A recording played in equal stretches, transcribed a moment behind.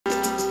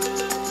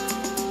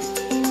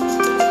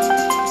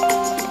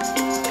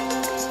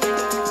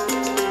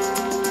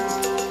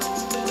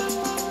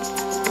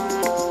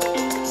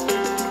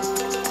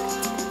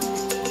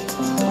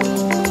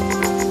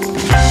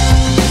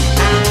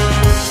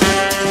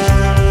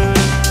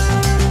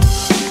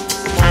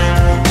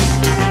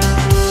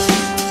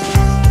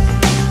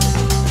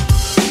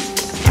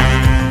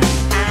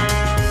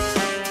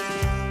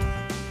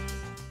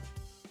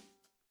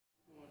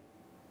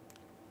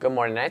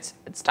morning, Knights.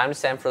 It's time to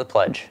stand for the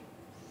pledge.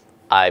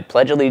 I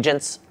pledge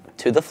allegiance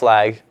to the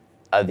flag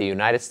of the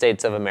United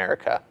States of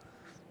America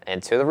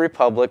and to the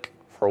republic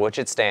for which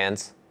it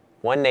stands,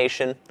 one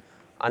nation,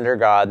 under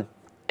God,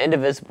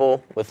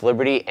 indivisible, with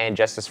liberty and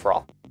justice for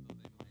all.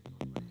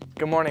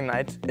 Good morning,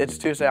 Knights. It's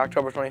Tuesday,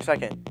 October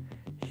 22nd.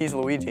 He's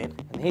Luigi.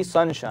 And he's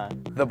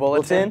Sunshine. The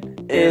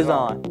Bulletin is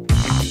on.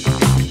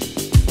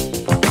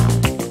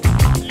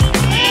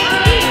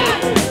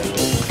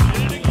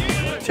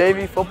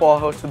 JV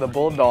football hosted the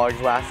Bulldogs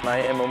last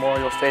night in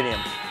Memorial Stadium.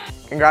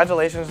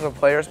 Congratulations to the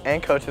players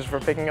and coaches for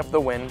picking up the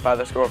win by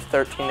the score of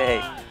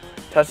 13-8.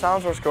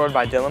 Touchdowns were scored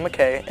by Dylan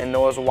McKay and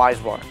Noah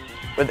Weisbar,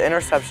 with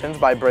interceptions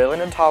by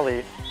Braylon and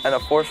Tali and a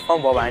forced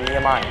fumble by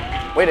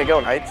Nehemiah. Way to go,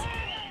 Knights.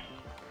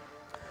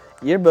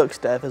 Yearbook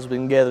staff has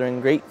been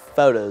gathering great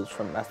photos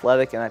from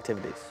athletic and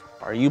activities.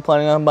 Are you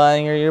planning on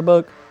buying your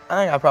yearbook?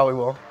 I think I probably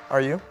will.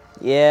 Are you?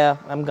 Yeah,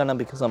 I'm gonna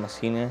because I'm a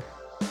senior.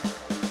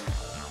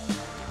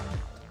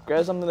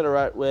 Grab something to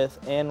write with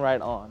and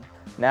write on.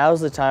 Now's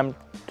the time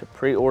to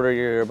pre-order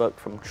your yearbook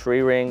from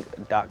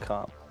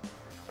treering.com.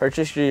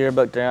 Purchase your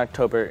yearbook during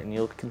October and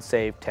you can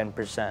save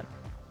 10%.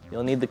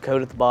 You'll need the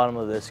code at the bottom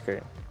of this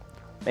screen.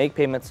 Make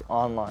payments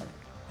online.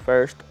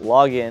 First,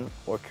 log in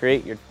or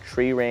create your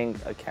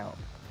TreeRing account.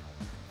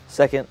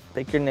 Second,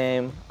 pick your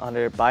name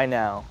under Buy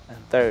Now. And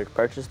third,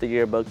 purchase the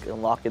yearbook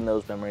and lock in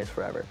those memories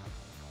forever.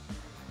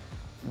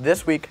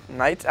 This week,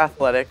 Knights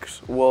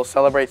Athletics will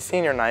celebrate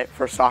senior night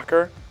for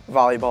soccer,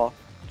 volleyball,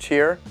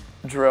 cheer,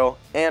 drill,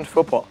 and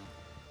football.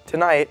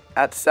 Tonight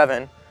at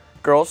 7,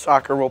 girls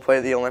soccer will play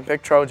the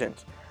Olympic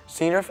Trojans.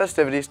 Senior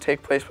festivities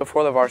take place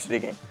before the varsity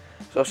game,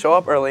 so show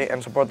up early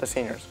and support the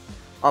seniors.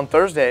 On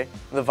Thursday,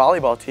 the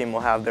volleyball team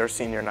will have their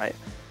senior night.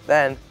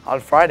 Then, on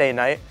Friday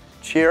night,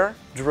 cheer,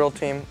 drill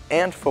team,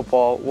 and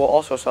football will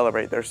also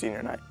celebrate their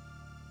senior night.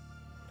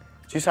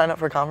 Did you sign up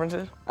for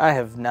conferences? I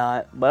have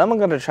not, but I'm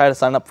going to try to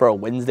sign up for a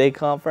Wednesday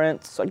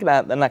conference, so they're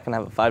not going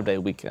to have a 5-day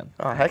weekend.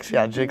 Oh, heck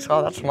yeah,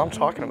 Jigsaw, that's what I'm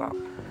talking about.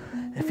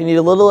 If you need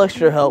a little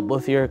extra help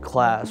with your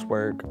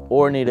classwork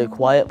or need a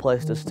quiet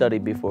place to study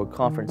before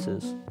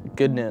conferences,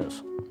 good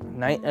news.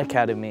 Night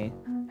Academy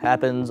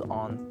happens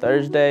on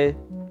Thursday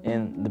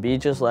in the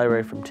Beaches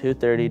Library from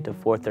 2:30 to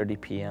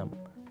 4:30 p.m.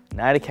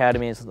 Night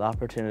Academy is an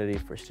opportunity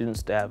for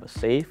students to have a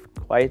safe,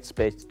 quiet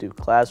space to do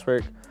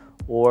classwork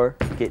or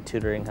get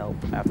tutoring help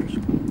after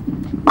school.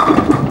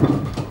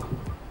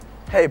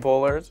 Hey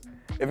bowlers,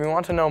 if you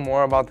want to know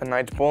more about the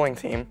Knights bowling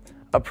team,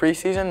 a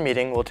preseason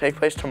meeting will take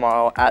place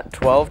tomorrow at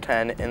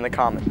 12:10 in the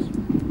Commons.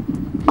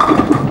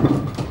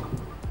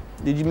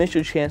 Did you miss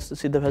your chance to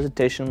see the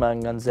presentation by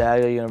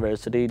Gonzaga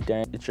University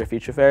during It's Your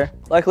Future Fair?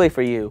 Luckily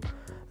for you,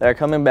 they're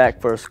coming back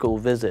for a school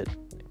visit.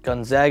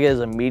 Gonzaga is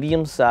a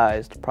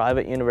medium-sized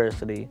private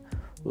university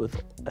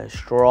with a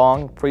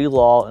strong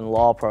pre-law and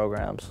law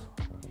programs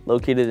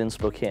located in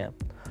Spokane.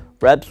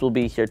 Reps will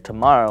be here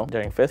tomorrow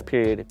during 5th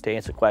period to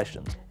answer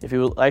questions. If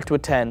you would like to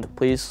attend,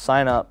 please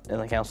sign up in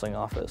the counseling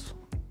office.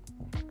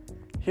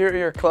 Here are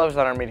your clubs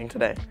that are meeting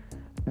today.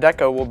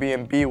 DECA will be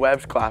in B.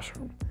 Webb's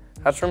classroom.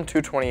 That's room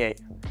 228.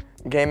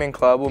 Gaming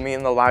Club will meet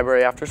in the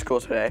library after school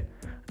today.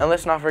 And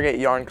let's not forget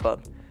Yarn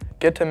Club.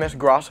 Get to Miss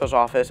Grosso's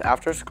office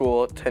after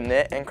school to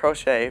knit and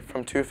crochet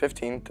from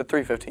 2:15 to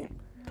 3:15.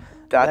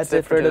 That's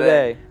it for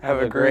today.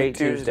 Have a great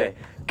Tuesday.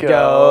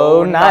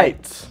 Go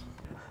Knights!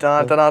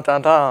 Dun dun dun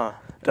dun dun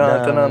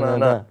dun dun dun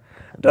dun.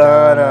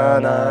 Da, na,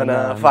 na,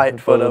 na. Fight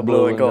for the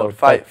blue and gold,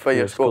 fight for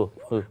your school.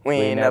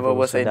 We never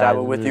will say die,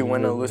 but with you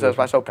win or lose, that's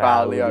why so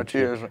proudly our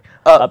cheers ring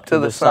up to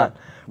the sun.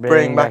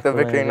 Bring back the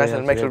victory, nice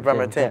and makes us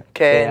Bremerton.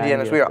 K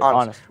Indiana's, we are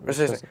honest,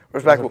 resistant,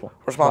 respectful,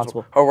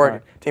 responsible,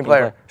 hardworking, team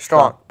player,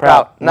 strong,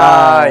 proud,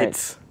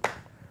 Knights.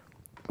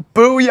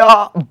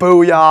 Booyah,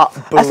 booyah,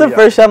 booyah. That's the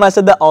first time I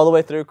said that all the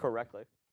way through correctly.